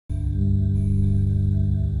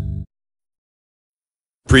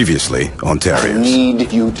Previously on Terriers. I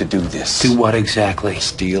need you to do this. Do what exactly?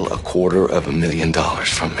 Steal $250,000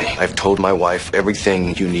 from me. I've told my wife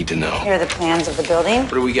everything you need to know. Here are the plans of the building.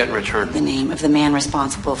 What do we get in return? The name of the man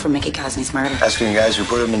responsible for Mickey Cosney's murder. Asking guys who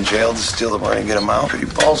put him in jail to steal the money and get him out? Pretty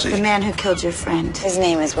ballsy. The man who killed your friend. His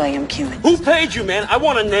name is William Cumin. Who paid you, man? I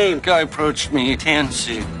want a name. Guy approached me, tan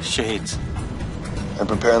suit, shades. I'm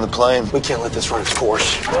preparing the plane. We can't let this run its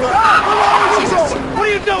course. What are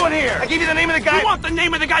you doing here? I gave you the name of the guy. You want the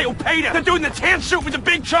name of the guy who paid him? The dude in the tan suit with the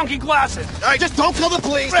big chunky glasses. All right, just don't tell the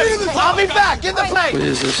police. I'll be back. Get the plane. What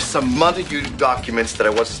is this? Some Montague documents that I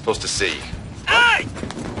wasn't supposed to see. Hey!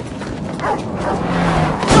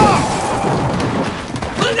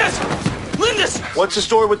 Lindis! Lindis! What's the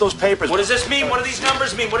story with those papers? What does this mean? What do these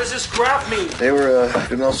numbers mean? What does this graph mean? They were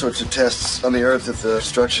doing all sorts of tests on the Earth at the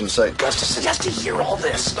construction site. Justice has to hear all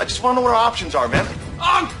this. I just want to know what our options are, man.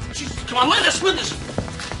 Jeez, come on, Lindis!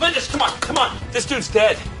 Lindis, come on. This dude's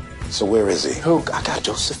dead. So where is he? Who? I got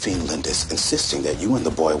Josephine Lindis insisting that you and the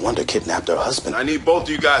boy Wonder kidnapped her husband. I need both of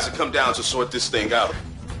you guys to come down to sort this thing out.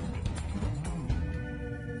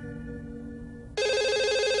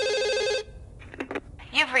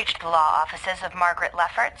 You've reached the law offices of Margaret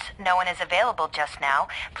Lefferts. No one is available just now.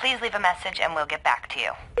 Please leave a message and we'll get back to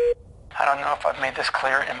you. I don't know if I've made this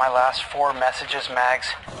clear in my last 4 messages,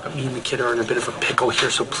 Mags. But me and the kid are in a bit of a pickle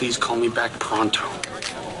here, so please call me back pronto.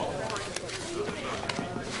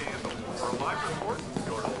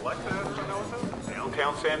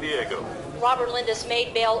 Downtown San Diego. Robert Lindis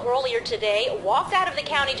made bail earlier today, walked out of the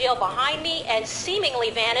county jail behind me, and seemingly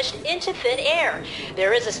vanished into thin air.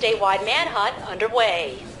 There is a statewide manhunt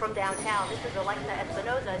underway. From downtown, this is Alexa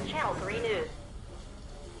Espinoza, Channel 3 News.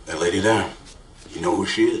 That lady there, you know who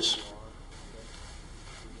she is?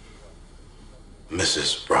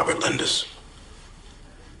 Mrs. Robert Lindis.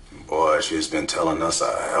 Boy, she's been telling us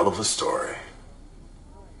a hell of a story.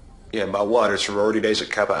 Yeah, about what? Her sorority days at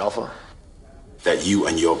Kappa Alpha? That you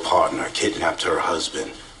and your partner kidnapped her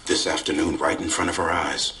husband this afternoon right in front of her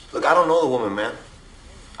eyes. Look, I don't know the woman, man.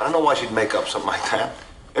 I don't know why she'd make up something like that.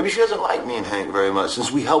 Maybe she doesn't like me and Hank very much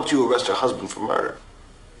since we helped you arrest her husband for murder.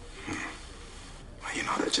 Well, you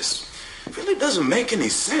know, that just really doesn't make any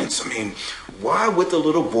sense. I mean, why would the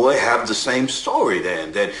little boy have the same story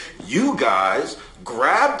then? That you guys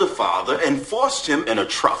grabbed the father and forced him in a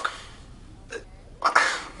truck.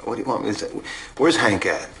 What do you want me to say? Where's Hank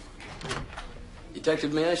at?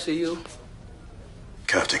 Detective, may I see you?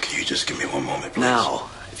 Captain, can you just give me one moment, please? Now,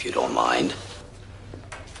 if you don't mind.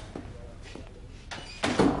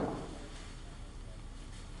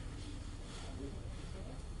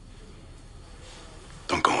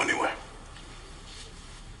 Don't go anywhere.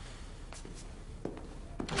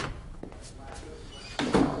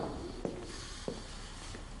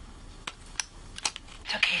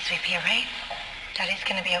 It's okay, sweetie, right? Daddy's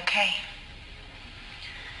gonna be okay.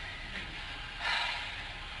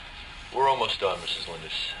 We're almost done, Mrs.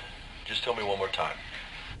 Lindis. Just tell me one more time.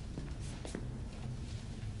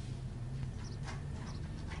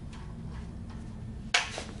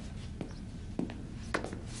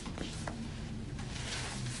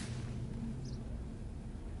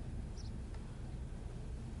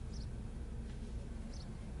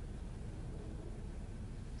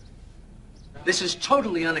 This is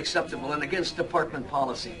totally unacceptable and against department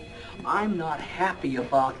policy. I'm not happy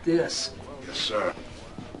about this. Yes, sir.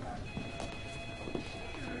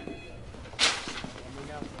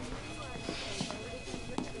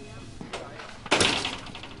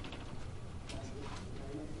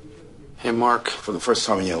 Hey, Mark. For the first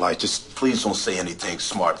time in your life, just please don't say anything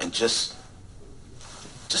smart and just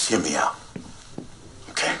hear me out.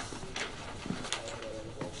 Okay?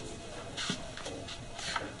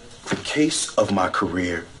 The case of my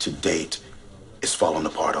career to date is falling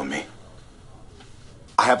apart on me.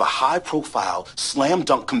 I have a high-profile slam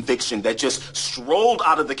dunk conviction that just strolled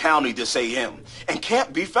out of the county this AM and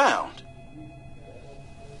can't be found.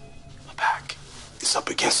 My back is up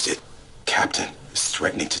against it. Captain is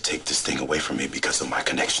threatening to take this thing away from me because of my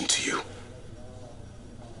connection to you.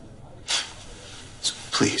 So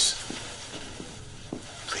please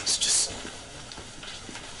just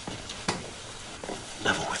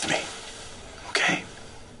level with me, okay?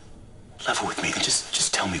 Level with me and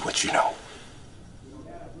just tell me what you know.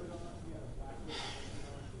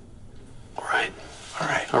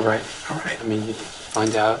 All right. I mean, you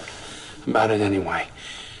find out about it anyway.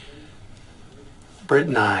 Britt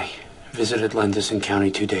and I visited Lindis in County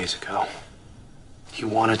 2 days ago. He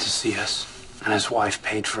wanted to see us, and his wife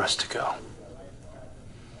paid for us to go.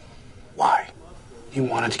 Why? He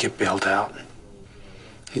wanted to get bailed out.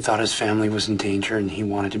 He thought his family was in danger, and he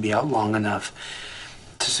wanted to be out long enough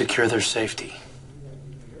to secure their safety.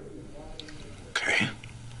 Okay.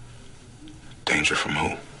 Danger from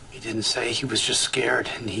who? He didn't say. He was just scared,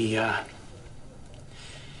 and he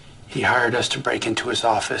hired us to break into his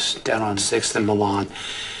office down on 6th and Milan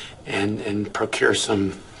and procure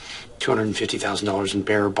some $250,000 in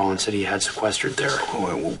bearer bonds that he had sequestered there.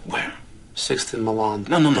 Where? 6th and Milan.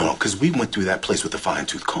 No, because we went through that place with a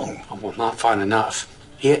fine-tooth comb. Oh, well, not fine enough.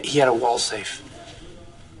 He had a wall safe.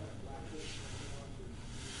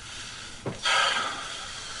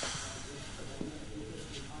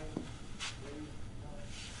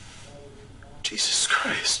 Jesus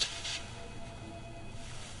Christ.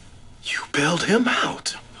 You bailed him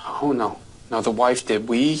out. Oh, no. No, the wife did.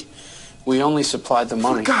 We only supplied the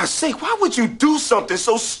money. For God's sake, why would you do something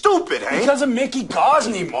so stupid, Hank? Because of Mickey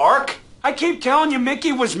Gosney, Mark. I keep telling you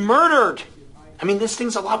Mickey was murdered. I mean, this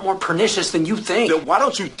thing's a lot more pernicious than you think. Then why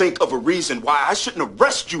don't you think of a reason why I shouldn't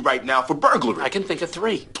arrest you right now for burglary? I can think of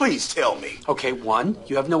 3. Please tell me. Okay, 1,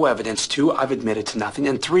 you have no evidence. 2, I've admitted to nothing.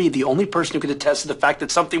 And 3, the only person who could attest to the fact that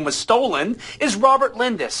something was stolen is Robert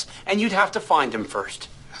Lindis. And you'd have to find him first.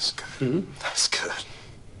 That's good. That's good.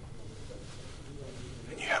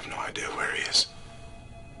 And you have no idea where he is.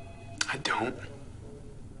 I don't.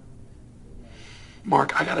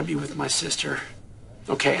 Mark, I gotta be with my sister.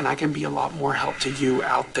 Okay, and I can be a lot more help to you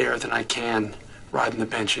out there than I can riding the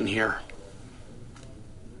bench in here.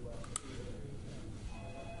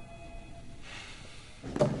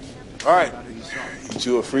 All right. You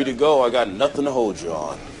two are free to go. I got nothing to hold you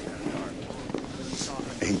on.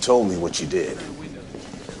 He told me what you did.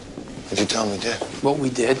 What'd you tell me, Dad? What we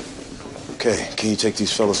did? Okay, can you take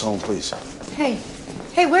these fellas home, please? Hey,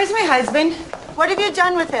 where's my husband? What have you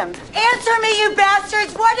done with him? Answer me, you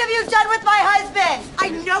bastards! What have you done with my husband? I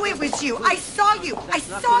know it was you. I saw you. I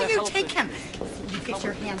saw you take him. You get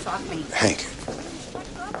your hands off me. Hank,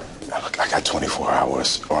 look, I got 24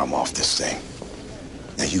 hours or I'm off this thing.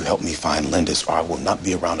 Now you help me find Lindis or I will not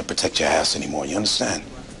be around to protect your ass anymore. You understand?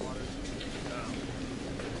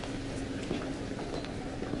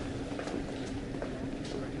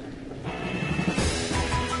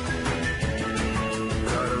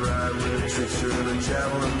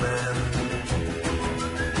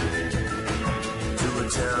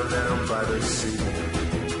 Town down by the sea.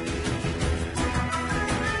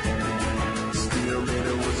 Steel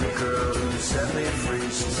Mater was a girl who set me free,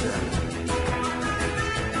 she said.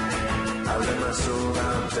 I let my soul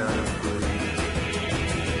out down and breathe.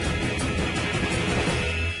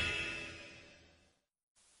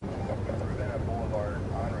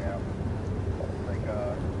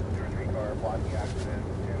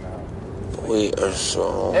 We are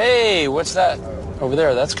so... Hey, what's that? Over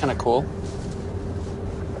there, that's kind of cool.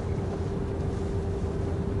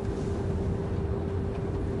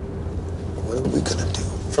 What are we gonna do?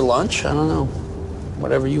 For lunch? I don't know.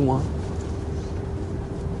 Whatever you want.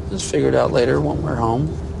 Just figure it out later when we're home.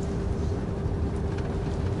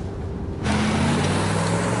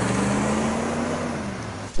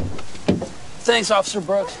 Thanks, Officer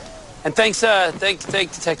Brooks. And thank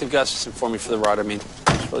Detective Gustafson for me for the ride. I mean,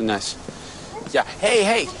 it's really nice. Yeah.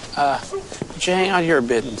 Hey, would you hang out here a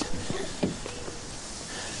bit and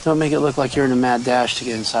don't make it look like you're in a mad dash to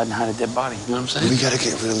get inside and hide a dead body. You know what I'm saying? We gotta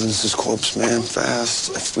get rid of Lindis' corpse, man,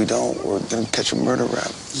 fast. If we don't, we're gonna catch a murder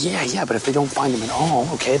rap. Yeah, but if they don't find him at all,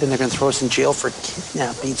 okay, then they're gonna throw us in jail for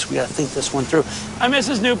kidnapping, so we gotta think this one through. Hi,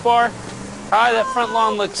 Mrs. Newbar. Hi, that front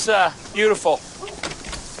lawn looks beautiful.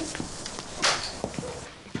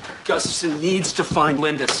 Gustafson needs to find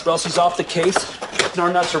Lindis, or else he's off the case, and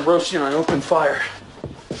our nuts are roasting on an open fire.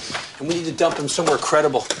 And we need to dump him somewhere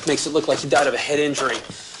credible. Makes it look like he died of a head injury.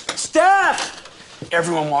 Staff!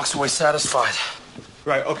 Everyone walks away satisfied.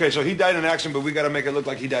 Right, okay, so he died in an accident, but we gotta make it look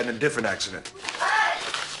like he died in a different accident.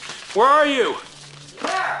 Where are you?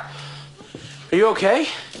 Yeah. Are you okay?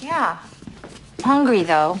 Yeah. I'm hungry,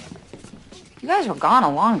 though. You guys were gone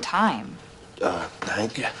a long time.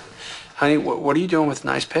 Hank? Yeah. Honey, what are you doing with an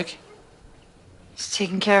ice pick? Just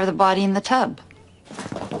taking care of the body in the tub.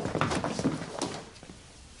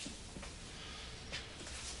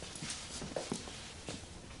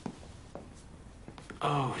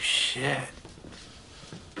 Oh, shit.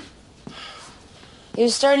 He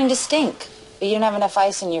was starting to stink, but you didn't have enough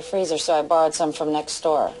ice in your freezer, so I borrowed some from next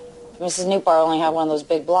door. Mrs. Newbar only had one of those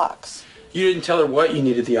big blocks. You didn't tell her what you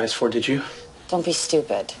needed the ice for, did you? Don't be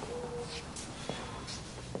stupid.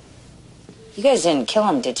 You guys didn't kill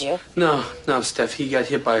him, did you? No, Steph. He got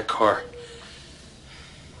hit by a car.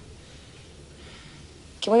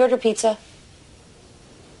 Can we order pizza?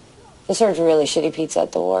 They served really shitty pizza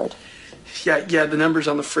at the ward. Yeah, the number's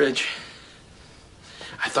on the fridge.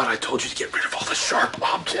 I thought I told you to get rid of all the sharp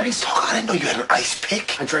objects. I didn't know you had an ice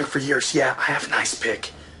pick. I drank for years. Yeah, I have an ice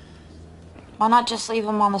pick. Why not just leave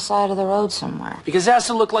him on the side of the road somewhere? Because it has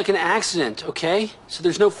to look like an accident, okay? So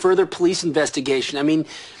there's no further police investigation. I mean,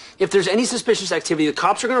 if there's any suspicious activity, the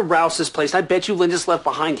cops are going to rouse this place. I bet you Linda's left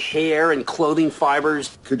behind hair and clothing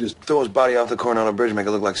fibers. Could just throw his body off the Coronado Bridge and make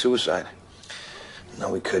it look like suicide.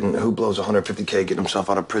 No, we couldn't. Who blows $150K, get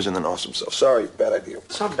himself out of prison, then offs himself? Sorry, bad idea.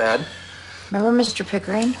 It's not bad. Remember Mr.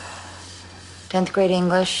 Pickering? 10th grade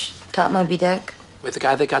English, taught Moby Dick. With the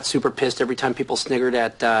guy that got super pissed every time people sniggered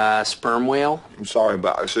at sperm whale? I'm sorry,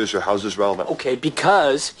 but seriously, how's this relevant? Okay,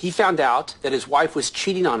 because he found out that his wife was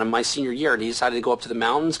cheating on him my senior year, and he decided to go up to the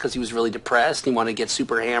mountains because he was really depressed and he wanted to get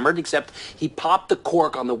super hammered, except he popped the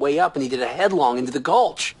cork on the way up and he did a headlong into the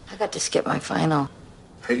gulch. I got to skip my final.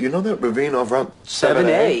 Hey, you know that ravine off Route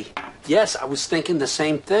 7A? Yes, I was thinking the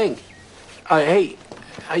same thing. Hey,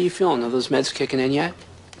 how you feeling? Are those meds kicking in yet?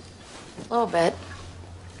 A little bit.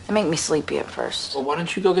 They make me sleepy at first. Well, why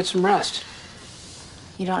don't you go get some rest?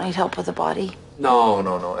 You don't need help with the body? No,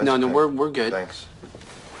 no. No, we're good. Thanks.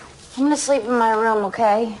 I'm gonna sleep in my room,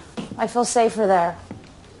 okay? I feel safer there.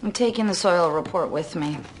 I'm taking the soil report with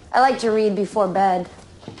me. I like to read before bed.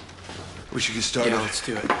 We should get started. Yeah, let's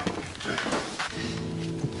do it.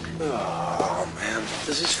 Oh, man.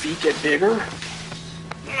 Does his feet get bigger?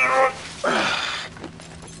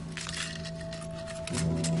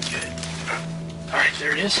 All right,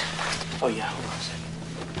 there it is. Oh, yeah, hold on a second.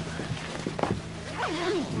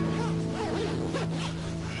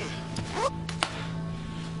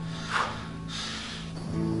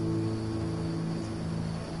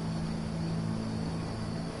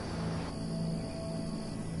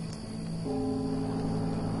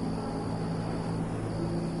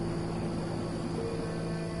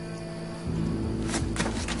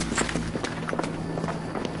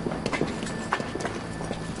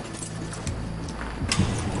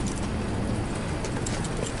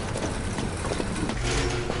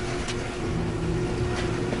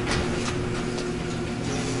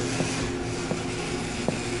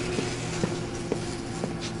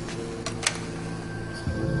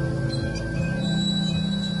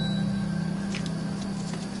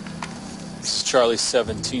 Charlie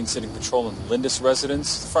 17 sitting patrol in Lindis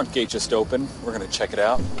residence. The front gate just opened. We're going to check it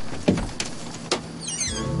out.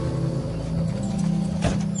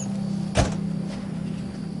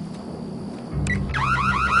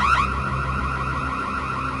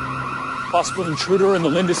 Possible intruder in the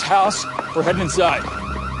Lindis house. We're heading inside.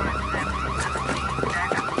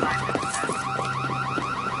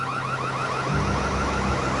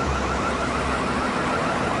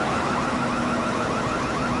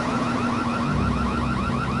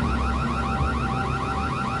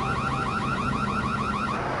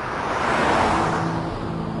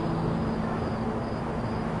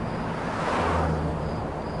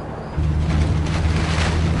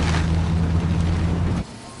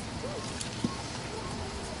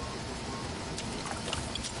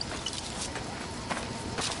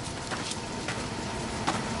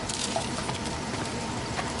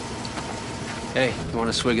 Hey, you want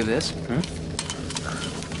a swig of this?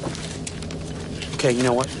 Okay, you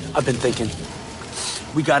know what? I've been thinking.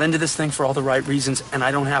 We got into this thing for all the right reasons, and I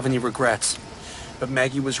don't have any regrets. But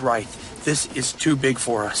Maggie was right. This is too big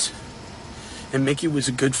for us. And Mickey was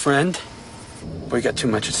a good friend. But we got too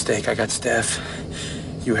much at stake. I got Steph.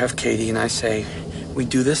 You have Katie, and I say, we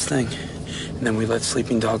do this thing, and then we let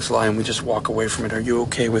sleeping dogs lie, and we just walk away from it. Are you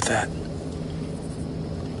okay with that?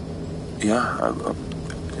 Yeah,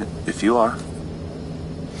 if you are.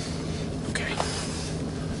 Okay.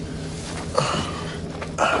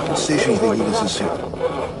 What station do you think Edith is to?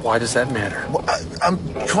 Why does that matter? Well, I'm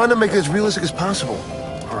trying to make it as realistic as possible.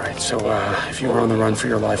 All right, so if you were on the run for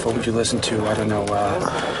your life, what would you listen to? I don't know,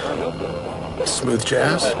 smooth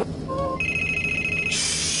jazz?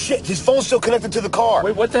 Shit, his phone's still connected to the car.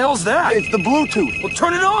 Wait, what the hell's that? It's the Bluetooth. Well,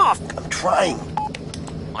 turn it off. I'm trying.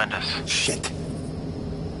 Lindis. Shit.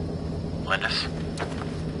 Lindis.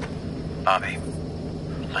 Bobby.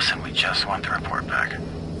 Listen, we just want the report back.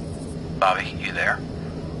 Bobby, you there?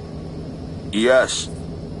 Yes.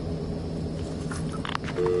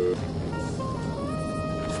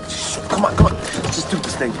 Come on. Let's just do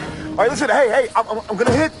this thing. All right, listen, hey, I'm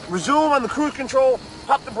gonna hit resume on the cruise control,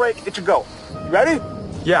 pop the brake, it should go. You ready?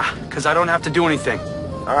 Yeah, because I don't have to do anything.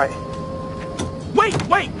 All right.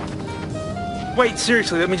 Wait,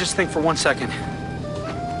 seriously, let me just think for 1 second.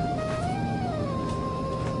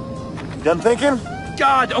 You done thinking?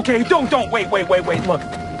 God, okay, don't, wait. Look,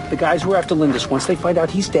 the guys who are after Lindis, once they find out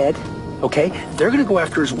he's dead, okay, they're gonna go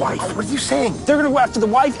after his wife. What are you saying? They're gonna go after the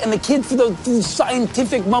wife and the kid for the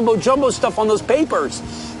scientific mumbo-jumbo stuff on those papers.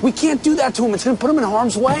 We can't do that to him. It's gonna put him in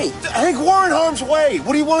harm's way. Hank, we're in harm's way.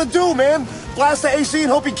 What do you want to do, man? Blast the AC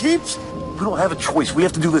and hope he keeps? We don't have a choice. We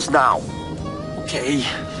have to do this now. Okay.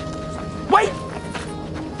 Wait!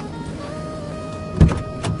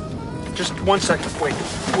 Just 1 second. Wait.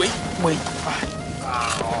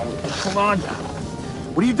 Hold on.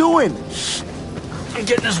 What are you doing? I'm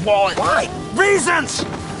getting his wallet. Why? Reasons!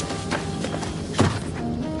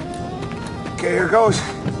 Okay, here goes.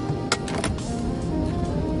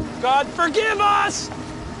 God forgive us!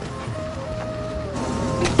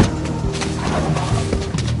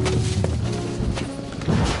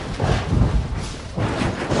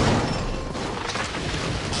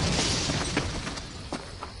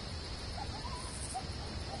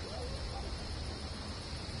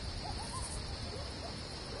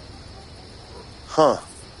 Huh.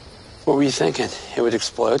 What were you thinking? It would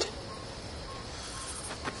explode?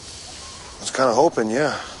 I was kind of hoping,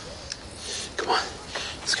 yeah. Come on,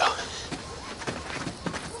 let's go.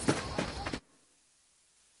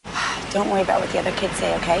 Don't worry about what the other kids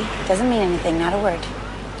say, okay? Doesn't mean anything, not a word.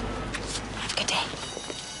 Have a good day.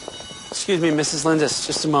 Excuse me, Mrs. Lindis,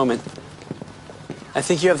 just a moment. I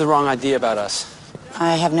think you have the wrong idea about us.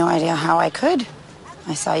 I have no idea how I could.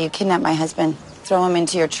 I saw you kidnap my husband, throw him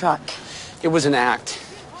into your truck. It was an act.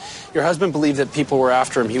 Your husband believed that people were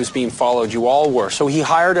after him. He was being followed. You all were. So he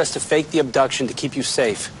hired us to fake the abduction to keep you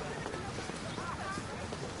safe.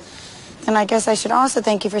 And I guess I should also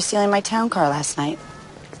thank you for stealing my town car last night.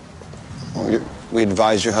 Well, we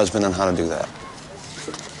advised your husband on how to do that.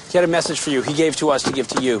 He had a message for you. He gave to us to give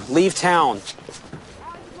to you. Leave town.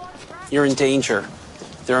 You're in danger.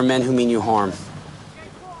 There are men who mean you harm.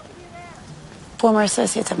 Former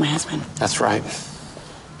associates of my husband. That's right.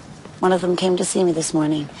 One of them came to see me this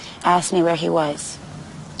morning, asked me where he was.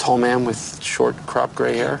 Tall man with short, cropped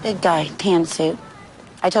gray hair? Big guy, tan suit.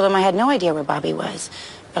 I told him I had no idea where Bobby was,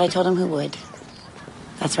 but I told him who would.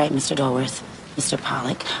 That's right, Mr. Dolworth, Mr.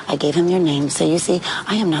 Pollock. I gave him your name, so you see,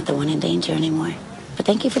 I am not the one in danger anymore. But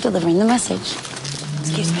thank you for delivering the message.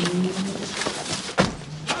 Excuse me.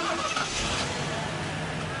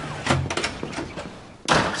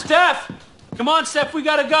 Steph! Come on, Steph, we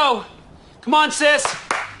gotta go. Come on, sis.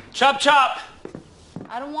 Chop, chop.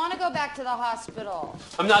 I don't want to go back to the hospital.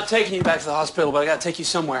 I'm not taking you back to the hospital, but I gotta take you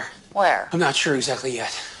somewhere. Where? I'm not sure exactly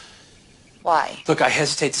yet. Why? Look, I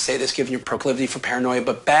hesitate to say this given your proclivity for paranoia,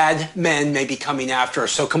 but bad men may be coming after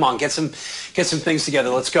us. So come on, get some things together.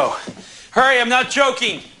 Let's go. Hurry, I'm not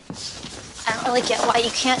joking. I don't really get why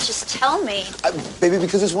you can't just tell me. Baby,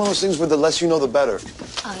 because it's one of those things where the less you know, the better.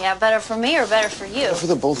 Oh, yeah, better for me or better for you? Yeah, for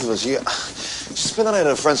the both of us, yeah. Just spend the night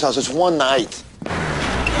at a friend's house. It's one night.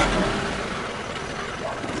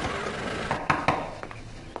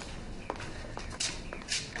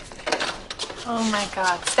 Oh my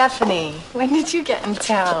God, Stephanie, when did you get in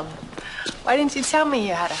town? Why didn't you tell me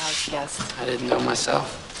you had a house guest? I didn't know myself.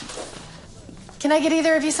 Can I get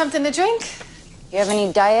either of you something to drink? You have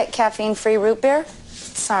any diet caffeine-free root beer?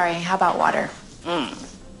 Sorry, how about water?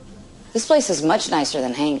 This place is much nicer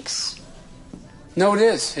than Hank's. No, it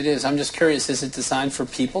is. It is. I'm just curious, is it designed for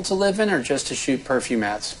people to live in or just to shoot perfume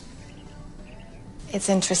ads? It's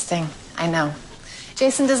interesting, I know.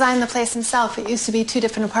 Jason designed the place himself. It used to be 2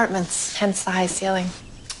 different apartments, hence the high ceiling.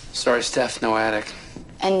 Sorry, Steph, no attic.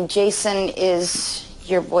 And Jason is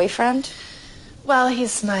your boyfriend? Well,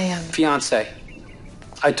 he's my, Fiance.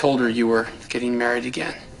 I told her you were getting married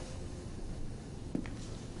again.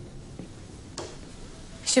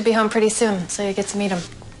 Should be home pretty soon, so you get to meet him.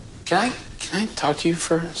 Can I talk to you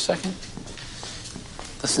for a second?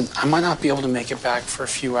 Listen, I might not be able to make it back for a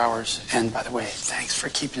few hours. And by the way, thanks for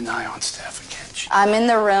keeping an eye on Steph again. I'm in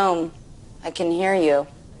the room. I can hear you.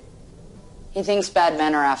 He thinks bad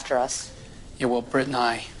men are after us. Yeah, well, Britt and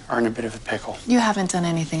I are in a bit of a pickle. You haven't done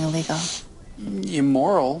anything illegal.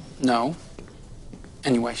 Immoral? No.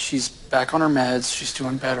 Anyway, she's back on her meds. She's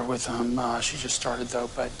doing better with them. She just started, though,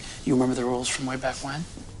 but you remember the rules from way back when?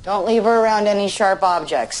 Don't leave her around any sharp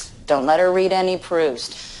objects. Don't let her read any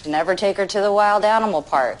Proust. Never take her to the wild animal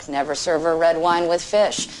park. Never serve her red wine with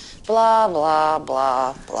fish. Blah, blah,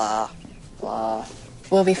 blah, blah, blah.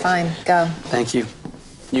 We'll be fine. Go. Thank you.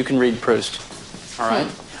 You can read Proust. All right?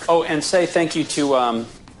 Oh, and say thank you to,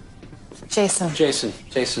 Jason.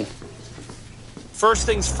 Jason. First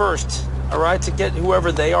things first, all right? To get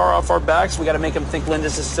whoever they are off our backs, we got to make them think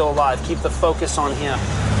Lindis is still alive. Keep the focus on him.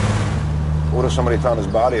 What if somebody found his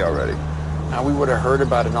body already? Now, we would have heard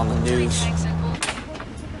about it on the news.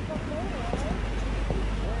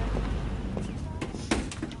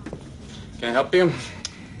 Can I help you?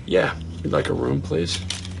 Yeah. You'd like a room, please?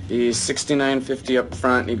 The $69.50 up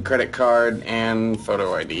front, need credit card and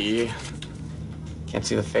photo ID. Can't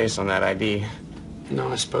see the face on that ID. No,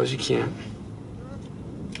 I suppose you can't.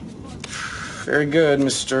 Very good,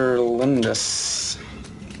 Mr. Lindis.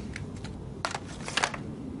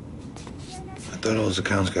 I thought all his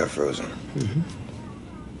accounts got frozen.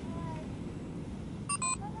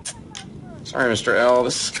 Sorry, Mr. L.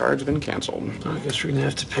 This card's been canceled. I guess we're gonna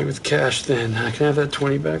have to pay with cash then. Can I have that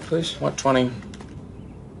 20 back, please? What 20?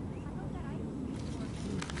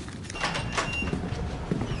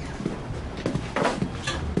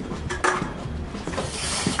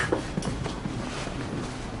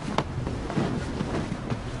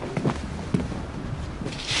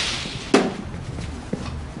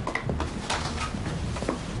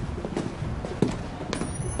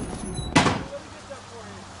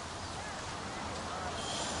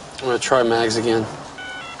 I'm gonna try Mags again.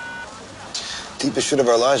 Deepest shit of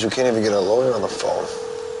our lives, we can't even get a lawyer on the phone.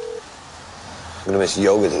 I'm gonna miss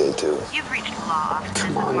yoga today, too. You've reached the law offices.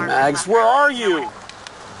 Come on, Mags, where are you?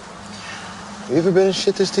 Have you ever been in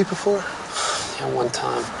shit this deep before? Yeah, one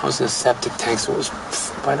time. I was in a septic tank, so it was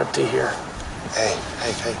right up to here. Hey.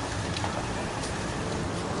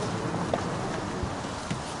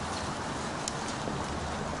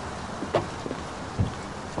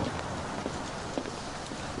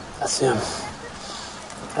 That's him.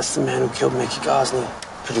 That's the man who killed Mickey Gosney.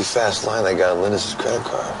 Pretty fast line I got on Linda's credit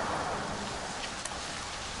card.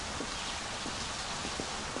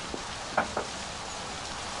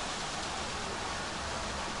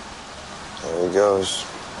 There he goes.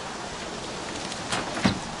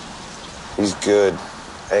 He's good.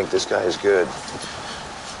 Hank, this guy is good.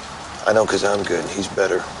 I know because I'm good. He's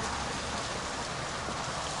better.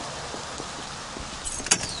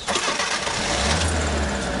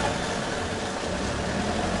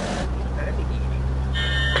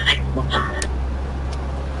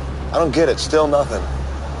 I don't get it. Still nothing.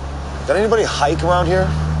 Did anybody hike around here?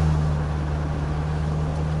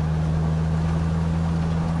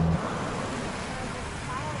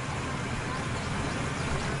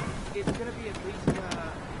 It's gonna be at least,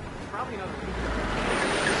 probably another week.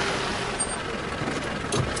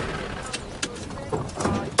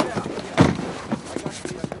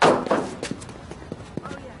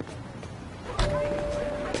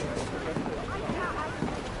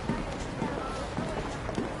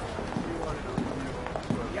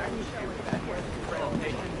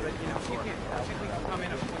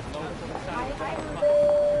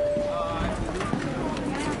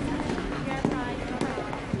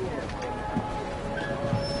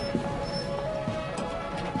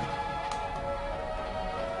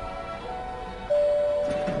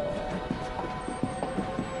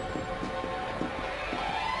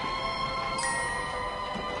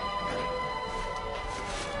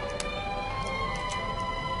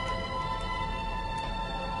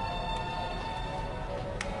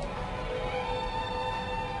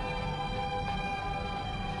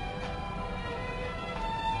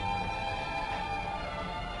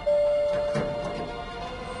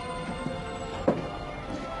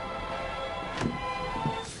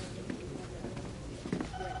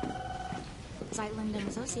 Zeitland and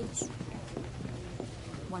Associates.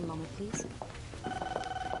 One moment, please.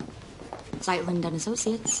 Zeitland and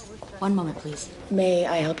Associates. One moment, please. May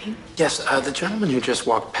I help you? Yes, the gentleman who just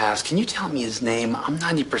walked past, can you tell me his name? I'm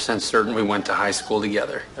 90% certain we went to high school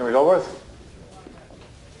together. Henry Dolworth?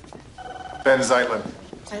 Ben Zeitland.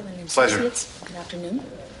 Zeitland and Pleasure. Associates. Good afternoon.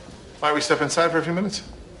 Might we step inside for a few minutes?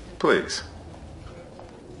 Please.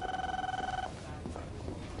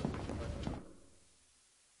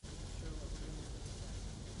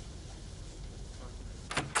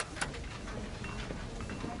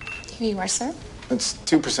 Here you are, sir. It's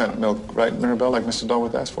 2% milk, right, Mirabelle, like Mr.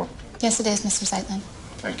 Dolworth asked for? Yes, it is, Mr. Zeitland.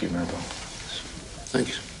 Thank you, Mirabelle.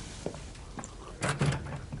 Thanks.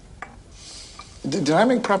 Did I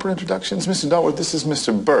make proper introductions? Mr. Dolworth, this is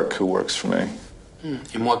Mr. Burke, who works for me.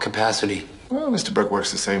 In what capacity? Well, Mr. Burke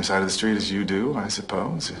works the same side of the street as you do, I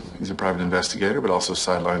suppose. He's a private investigator, but also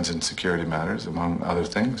sidelines in security matters, among other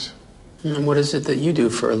things. And what is it that you do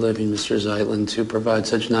for a living, Mr. Zeitland, to provide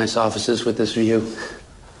such nice offices with this view?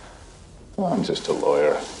 Well, I'm just a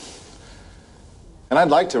lawyer. And I'd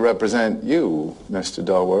like to represent you, Mr.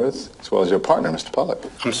 Dolworth, as well as your partner, Mr. Pollock.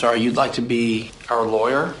 I'm sorry, you'd like to be our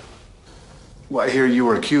lawyer? Well, I hear you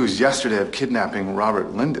were accused yesterday of kidnapping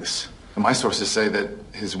Robert Lindis. And my sources say that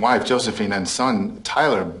his wife, Josephine, and son,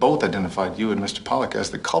 Tyler, both identified you and Mr. Pollock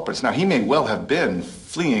as the culprits. Now, he may well have been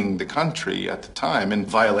fleeing the country at the time in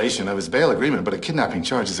violation of his bail agreement, but a kidnapping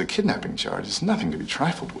charge is a kidnapping charge. It's nothing to be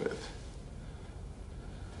trifled with.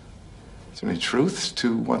 Is there any truth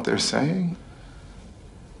to what they're saying?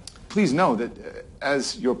 Please know that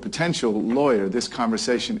as your potential lawyer, this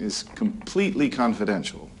conversation is completely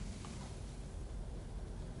confidential.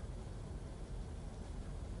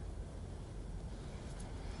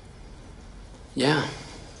 Yeah.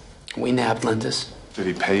 We nabbed Lindis. Did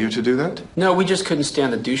he pay you to do that? No, we just couldn't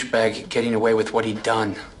stand the douchebag getting away with what he'd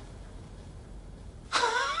done.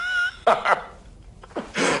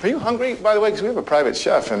 Are you hungry, by the way? Because we have a private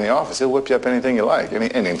chef in the office. He'll whip you up anything you like.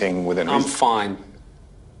 Anything within reason. I'm fine.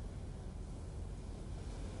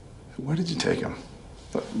 Where did you take him?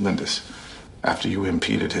 Lindis, after you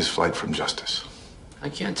impeded his flight from justice. I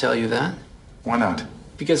can't tell you that. Why not?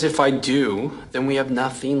 Because if I do, then we have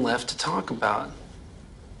nothing left to talk about.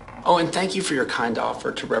 Oh, and thank you for your kind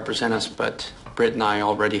offer to represent us, but Britt and I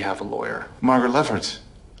already have a lawyer. Margaret Lefferts.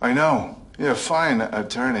 I know. You're a fine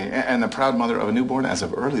attorney and the proud mother of a newborn as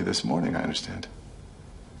of early this morning, I understand.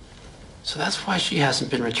 So that's why she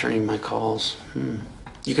hasn't been returning my calls.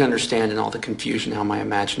 You can understand in all the confusion how my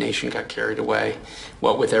imagination got carried away.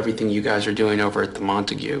 What with everything you guys are doing over at the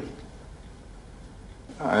Montague.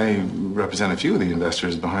 I represent a few of the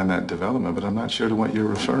investors behind that development, but I'm not sure to what you're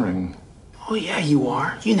referring. Oh, yeah, you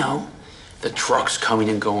are. You know, the trucks coming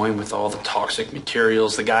and going with all the toxic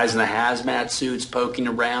materials, the guys in the hazmat suits poking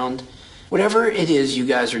around. Whatever it is you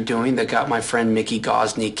guys are doing that got my friend Mickey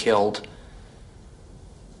Gosney killed.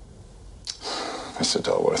 Mr.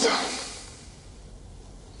 Dulworth,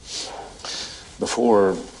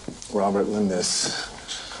 before Robert Lindis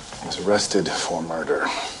was arrested for murder,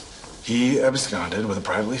 he absconded with a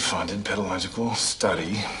privately funded pedagogical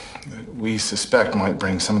study that we suspect might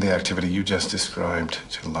bring some of the activity you just described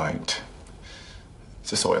to light.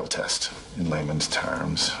 It's a soil test, in layman's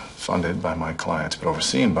terms, funded by my clients, but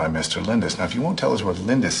overseen by Mr. Lindis. Now, if you won't tell us where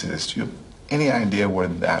Lindis is, do you have any idea where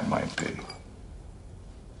that might be?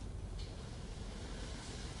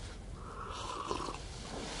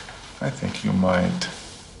 I think you might.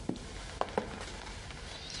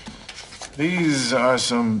 These are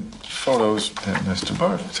some photos that Mr.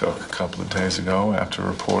 Burke took a couple of days ago after a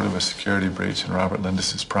report of a security breach in Robert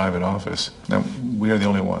Lindis's private office. Now, we are the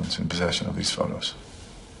only ones in possession of these photos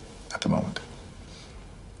at the moment.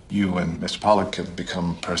 You and Mr. Pollock have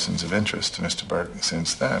become persons of interest to Mr. Burke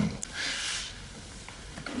since then,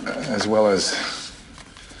 as well as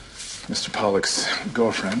Mr. Pollock's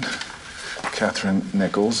girlfriend, Catherine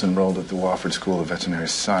Nichols, enrolled at the Wofford School of Veterinary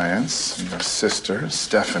Science, and your sister,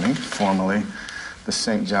 Stephanie, formerly the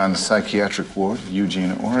St. John's Psychiatric Ward of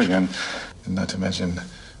Eugene, Oregon, and not to mention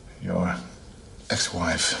your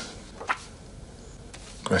ex-wife,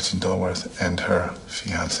 Gretchen Dulworth, and her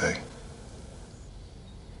fiancé.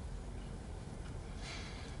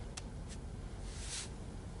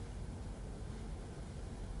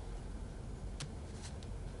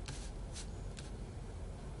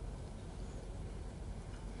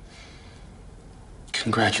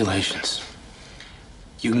 Congratulations.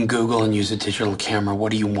 You can Google and use a digital camera.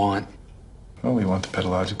 What do you want? Well, we want the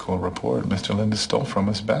pedagogical report Mr. Lindis stole from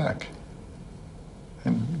us back.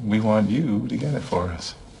 And we want you to get it for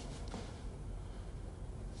us.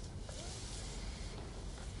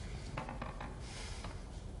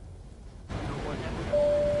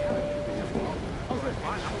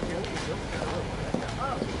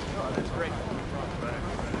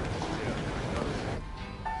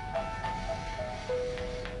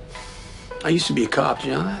 I used to be a cop, do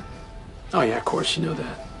you know that? Oh yeah, of course you know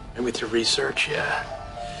that. And with your research, yeah.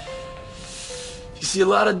 You see a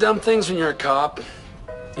lot of dumb things when you're a cop.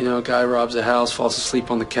 You know, a guy robs a house, falls asleep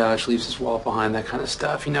on the couch, leaves his wallet behind, that kind of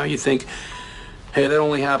stuff. You know, you think, hey, that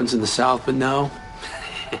only happens in the South, but no.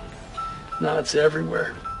 No, it's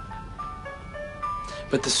everywhere.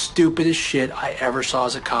 But the stupidest shit I ever saw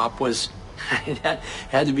as a cop was, it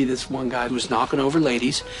had to be this one guy who was knocking over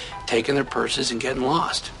ladies, taking their purses and getting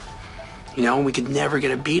lost. You know, and we could never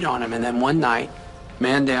get a beat on him. And then one night,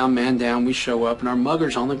 man down, we show up and our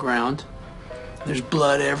mugger's on the ground. There's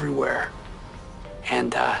blood everywhere.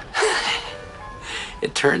 And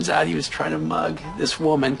it turns out he was trying to mug this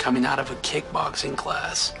woman coming out of a kickboxing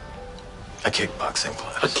class. A kickboxing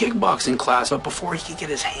class? A kickboxing class, but before he could get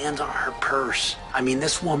his hands on her purse, I mean,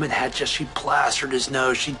 this woman she plastered his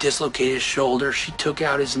nose, she dislocated his shoulder, she took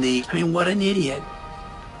out his knee. I mean, what an idiot.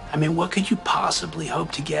 I mean, what could you possibly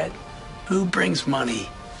hope to get? Who brings money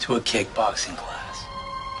to a kickboxing class?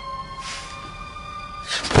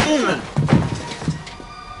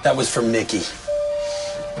 That was for Mickey.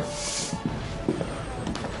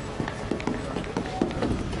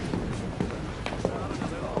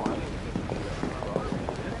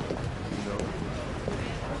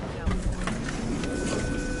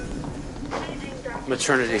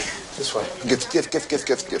 Maternity. This way. Gift.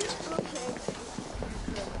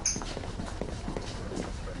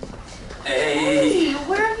 Hey.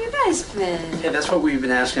 Where have you been? husband. Yeah, that's what we've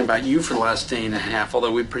been asking about you for the last day and a half,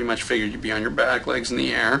 although we pretty much figured you'd be on your back, legs in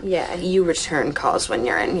the air. Yeah, you return calls when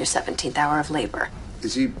you're in your 17th hour of labor.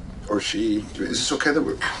 Is he or she? Is this okay that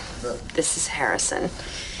we're... This is Harrison.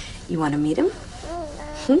 You want to meet him?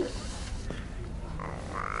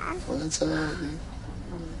 What's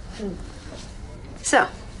So,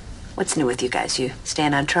 what's new with you guys? You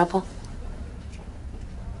staying on trouble?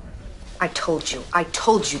 I told you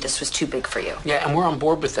this was too big for you. Yeah, and we're on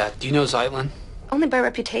board with that. Do you know Zeitlin? Only by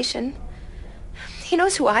reputation. He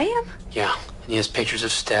knows who I am. Yeah, and he has pictures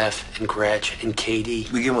of Steph and Gretch and Katie.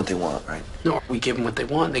 We give them what they want, right? No, we give them what they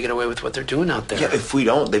want. They get away with what they're doing out there. Yeah, if we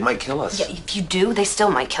don't, they might kill us. Yeah, if you do, they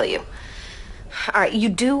still might kill you. All right, you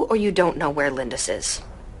do or you don't know where Lindis is.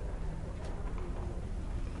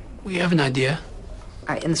 We have an idea.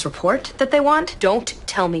 All right, in this report that they want, don't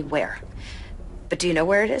tell me where. But do you know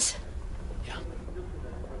where it is? Yeah.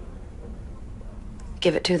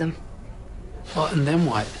 Give it to them. Well, and then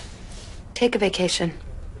what? Take a vacation.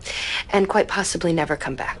 And quite possibly never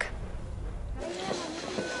come back.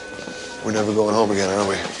 We're never going home again, are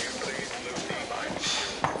we?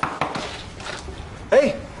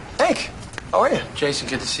 Hey, Hank. How are you? Jason,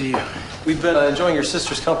 good to see you. We've been enjoying your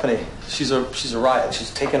sister's company. She's a riot.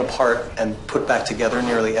 She's taken apart and put back together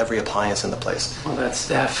nearly every appliance in the place. Well, that's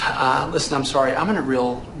Steph. Listen, I'm sorry. I'm in a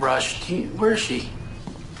real rush. Where is she?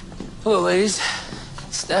 Hello, ladies.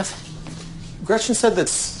 Steph? Gretchen said that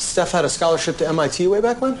Steph had a scholarship to MIT way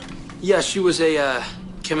back when? Yeah, she was a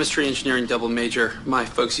chemistry engineering double major. My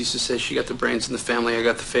folks used to say she got the brains in the family. I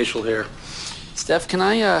got the facial hair. Steph, can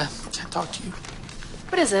I talk to you?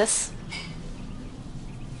 What is this?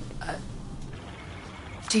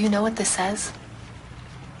 Do you know what this says?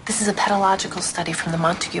 This is a pedological study from the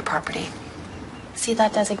Montague property. See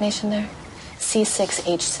that designation there?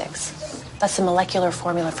 C6H6. That's the molecular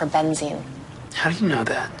formula for benzene. How do you know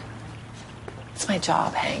that? It's my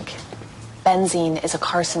job, Hank. Benzene is a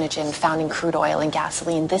carcinogen found in crude oil and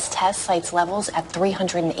gasoline. This test cites levels at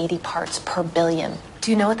 380 parts per billion. Do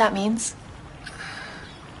you know what that means?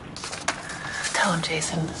 Tell him,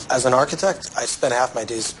 Jason. As an architect, I spent half my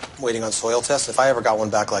days waiting on soil tests. If I ever got one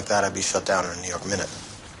back like that, I'd be shut down in a New York minute.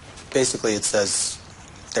 Basically, it says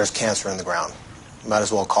there's cancer in the ground. Might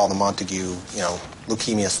as well call the Montague,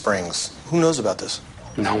 Leukemia Springs. Who knows about this?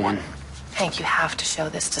 No one. Hank, you have to show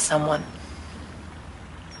this to someone.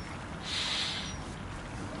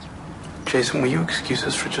 Jason, will you excuse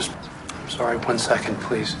us for just, I'm sorry, 1 second,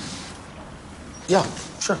 please? Yeah,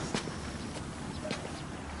 sure.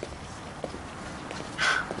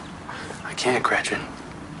 I can't, Gretchen.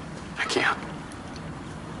 I can't.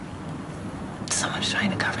 Someone's trying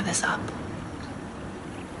to cover this up.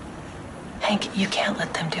 Hank, you can't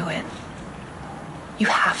let them do it. You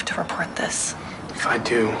have to report this. If I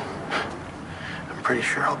do, I'm pretty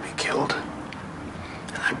sure I'll be killed.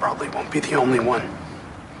 And I probably won't be the only one.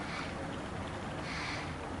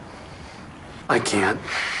 I can't.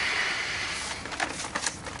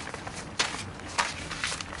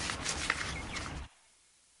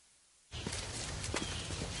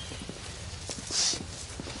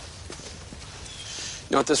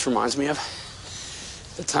 You know what this reminds me of?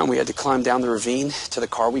 The time we had to climb down the ravine to the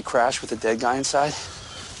car we crashed with the dead guy inside.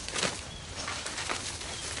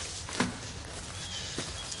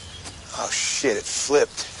 Oh, shit, it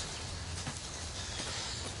flipped.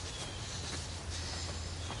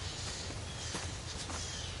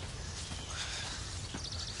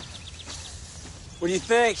 What do you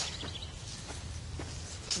think?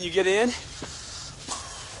 Can you get in?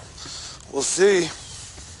 We'll see.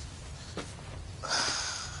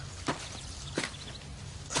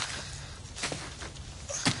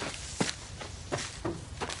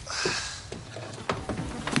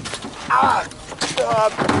 Ah!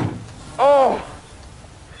 God. Oh!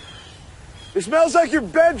 It smells like your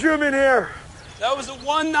bedroom in here. That was a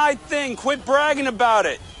one-night thing. Quit bragging about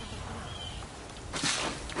it.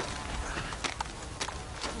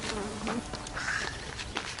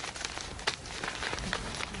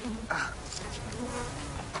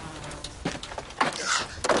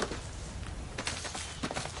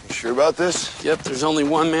 You sure about this? Yep, there's only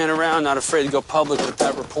one man around not afraid to go public with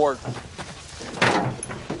that report.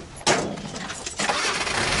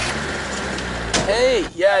 Hey,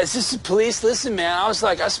 yeah, is this the police? Listen, man, I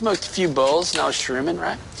smoked a few bowls and I was shrimming,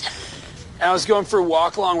 right? And I was going for a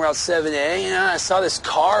walk along Route 7A, and I saw this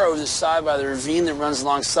car over the side by the ravine that runs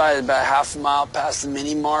alongside it about half a mile past the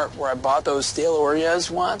mini mart where I bought those stale Oreos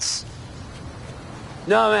once.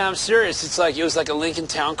 No, man, I'm serious. It was like a Lincoln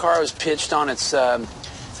Town Car. It was pitched on its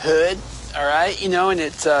hood, all right? And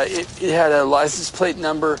it had a license plate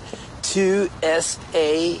number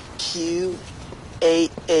 2SAQ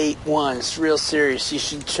 881. It's real serious. You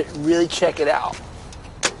should really check it out.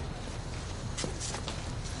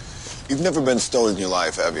 You've never been stoned in your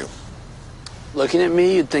life, have you? Looking at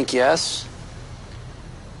me, you'd think yes.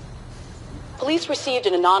 Police received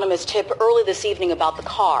an anonymous tip early this evening about the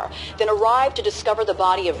car, then arrived to discover the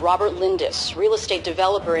body of Robert Lindis, real estate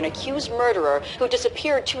developer and accused murderer who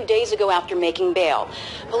disappeared 2 days ago after making bail.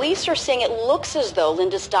 Police are saying it looks as though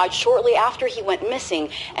Lindis died shortly after he went missing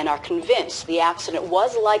and are convinced the accident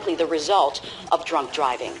was likely the result of drunk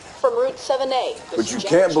driving. From Route 7A. But you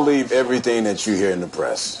can't believe everything that you hear in the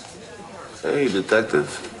press. Hey,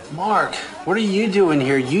 detective. Mark, what are you doing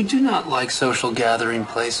here? You do not like social gathering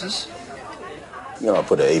places. You know, I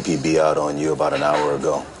put an APB out on you about an hour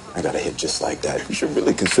ago. I got a hit just like that. You should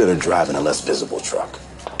really consider driving a less visible truck.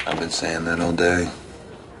 I've been saying that all day.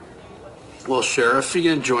 Well, Sheriff, are you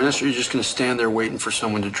going to join us or are you just going to stand there waiting for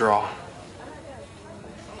someone to draw?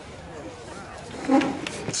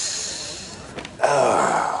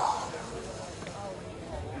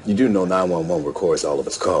 You do know 911 records all of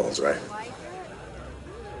its calls, right?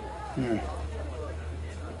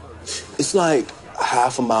 It's like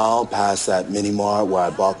half a mile past that mini mart where I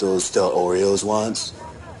bought those stale Oreos once.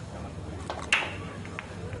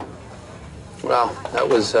 Well, that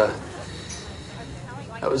was a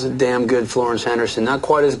damn good Florence Henderson. Not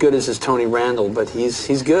quite as good as his Tony Randall, but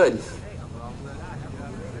he's good.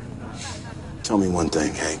 Tell me one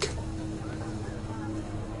thing, Hank.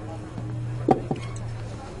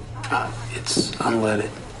 It's unleaded.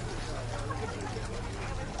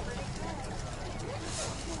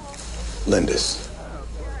 Lindis.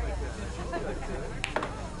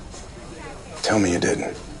 Tell me you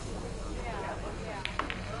didn't.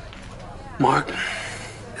 Mark,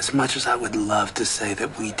 as much as I would love to say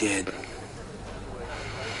that we did,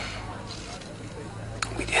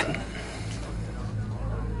 we didn't.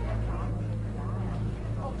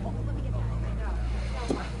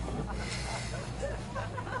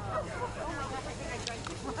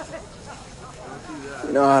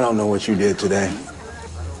 You know, I don't know what you did today.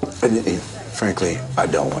 And frankly, I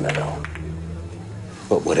don't want to know.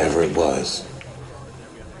 But whatever it was,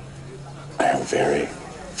 I am very,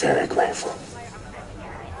 very grateful.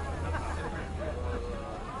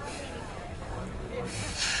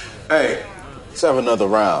 Hey, let's have another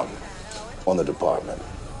round on the department.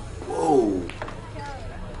 Whoa.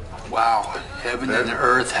 Wow. Heaven and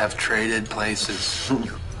earth have traded places.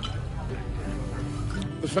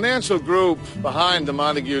 The financial group behind the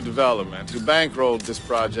Montague development, who bankrolled this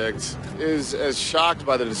project, is as shocked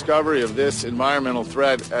by the discovery of this environmental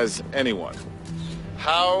threat as anyone.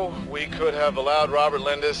 How we could have allowed Robert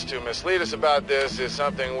Lindis to mislead us about this is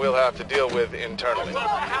something we'll have to deal with internally.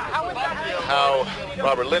 How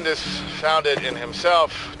Robert Lindis found it in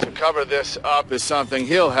himself to cover this up is something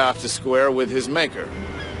he'll have to square with his maker.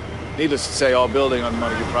 Needless to say, all building on the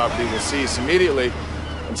Montague property will cease immediately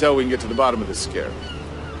until we can get to the bottom of this scare.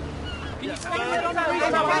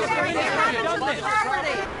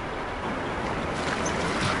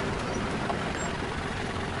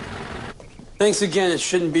 Thanks again. It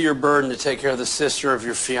shouldn't be your burden to take care of the sister of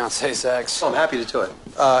your fiance's ex. Oh, I'm happy to do it.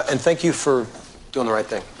 And thank you for doing the right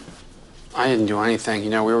thing. I didn't do anything.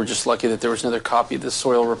 You know, we were just lucky that there was another copy of the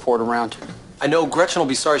soil report around. I know Gretchen will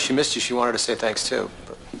be sorry she missed you. She wanted to say thanks, too.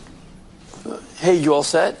 Hey, you all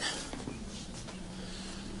set?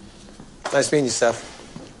 Nice meeting you, Steph.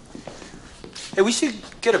 Hey, we should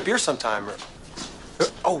get a beer sometime.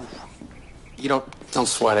 Oh, you don't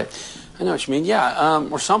sweat it. I know what you mean. Yeah,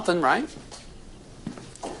 or something, right?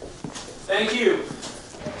 Thank you.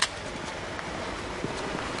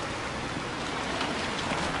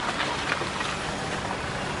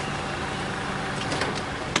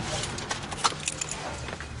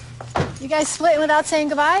 You guys splitting without saying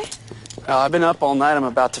goodbye? Well, I've been up all night. I'm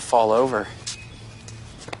about to fall over.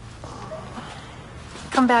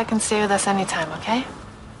 Come back and stay with us anytime, okay?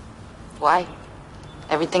 Why?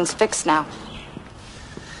 Everything's fixed now.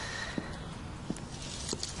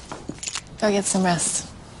 Go get some rest.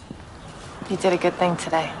 You did a good thing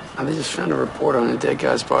today. I just found a report on a dead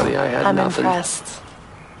guy's body. I had I'm nothing. impressed.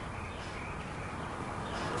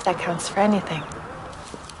 That counts for anything.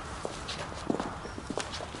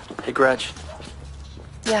 Hey, Gretch.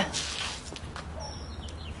 Yeah.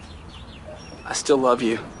 I still love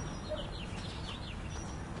you.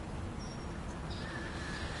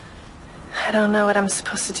 I don't know what I'm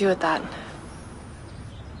supposed to do with that.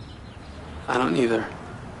 I don't either.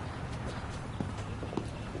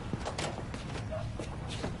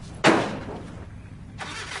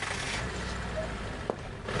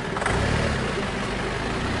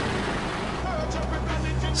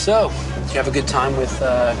 So, did you have a good time with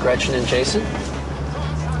Gretchen and Jason?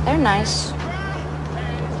 They're nice.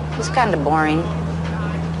 He's kind of boring.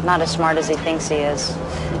 Not as smart as he thinks he is.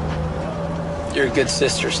 You're a good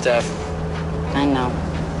sister, Steph. I know.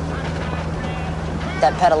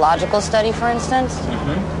 That pedological study, for instance?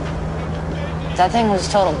 Mm-hmm. That thing was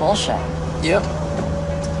total bullshit. Yep.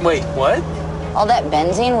 Wait, what? All that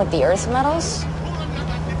benzene with the earth metals?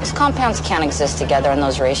 Those compounds can't exist together in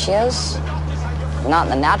those ratios. Not in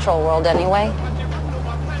the natural world, anyway.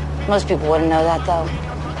 Most people wouldn't know that, though.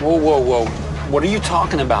 Whoa, whoa, whoa. What are you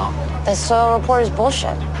talking about? The soil report is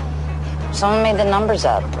bullshit. Someone made the numbers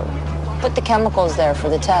up. Put the chemicals there for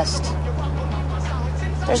the test.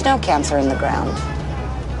 There's no cancer in the ground.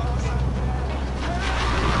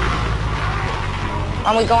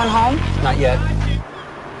 Are we going home? Not yet.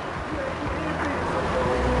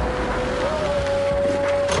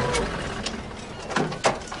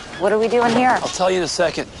 What are we doing here? I'll tell you in a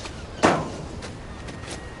second.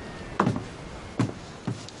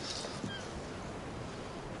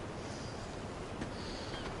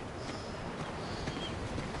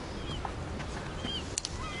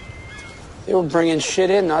 They were bringing shit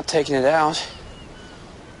in, not taking it out.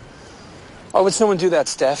 Why would someone do that,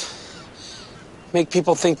 Steph? Make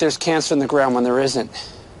people think there's cancer in the ground when there isn't.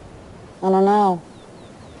 I don't know.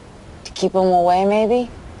 To keep them away,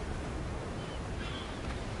 maybe?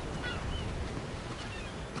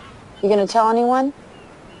 You gonna tell anyone?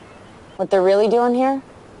 What they're really doing here?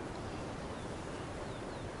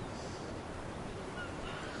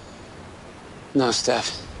 No,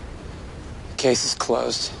 Steph. The case is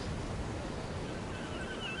closed.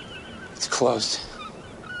 It's closed.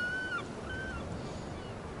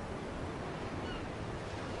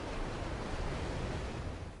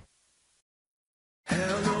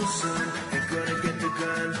 Hell no, son, ain't gonna get the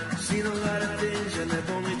gun. Seen a lot of things and I've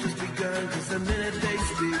only just begun. Cause the minute they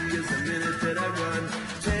speak is the minute that I run.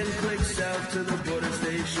 10 clicks south to the border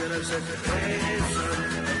station. I've said, hey, son,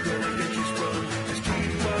 I'm gonna get you sprung. Just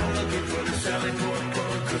keep on looking for the Sally Port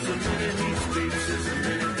bug. Cause the minute he speaks is the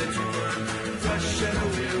minute that you run. Fresh shadow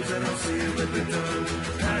wheels and I'll see you at the door.